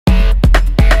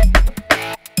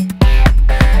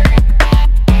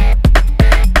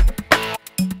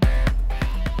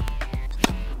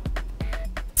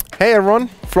Hey everyone,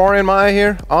 Florian Meyer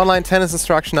here,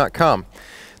 OnlineTennisInstruction.com.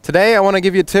 Today I want to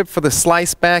give you a tip for the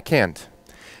slice backhand.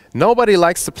 Nobody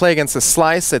likes to play against a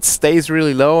slice that stays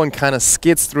really low and kind of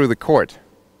skids through the court.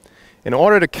 In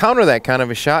order to counter that kind of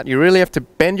a shot, you really have to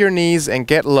bend your knees and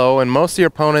get low, and most of your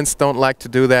opponents don't like to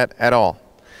do that at all.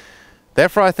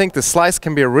 Therefore, I think the slice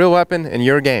can be a real weapon in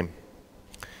your game.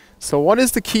 So what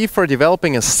is the key for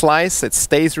developing a slice that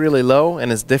stays really low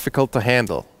and is difficult to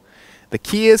handle? The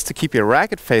key is to keep your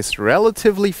racket face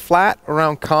relatively flat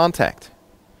around contact.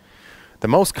 The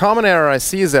most common error I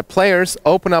see is that players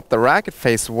open up the racket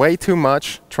face way too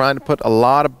much, trying to put a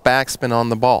lot of backspin on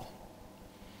the ball.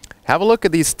 Have a look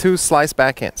at these two slice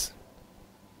backhands.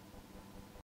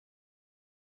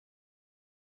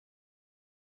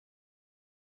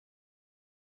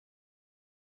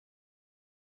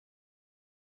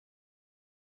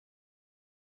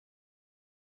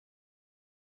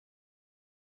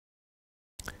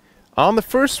 On the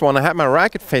first one, I had my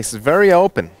racket face very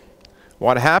open.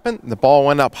 What happened? The ball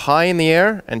went up high in the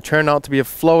air and turned out to be a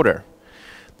floater.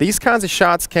 These kinds of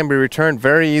shots can be returned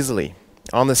very easily.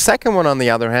 On the second one, on the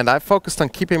other hand, I focused on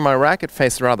keeping my racket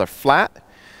face rather flat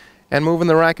and moving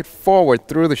the racket forward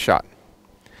through the shot.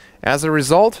 As a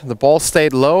result, the ball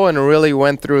stayed low and really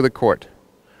went through the court.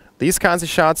 These kinds of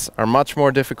shots are much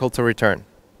more difficult to return.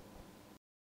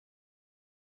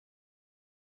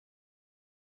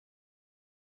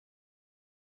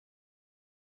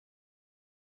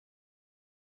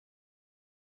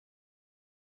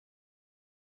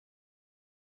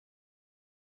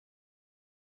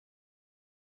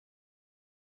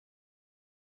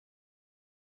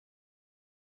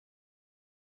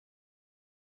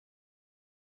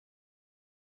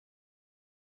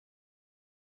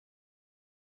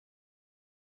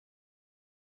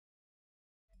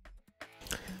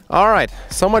 Alright,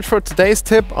 so much for today's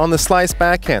tip on the slice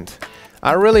backhand.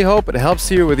 I really hope it helps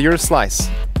you with your slice.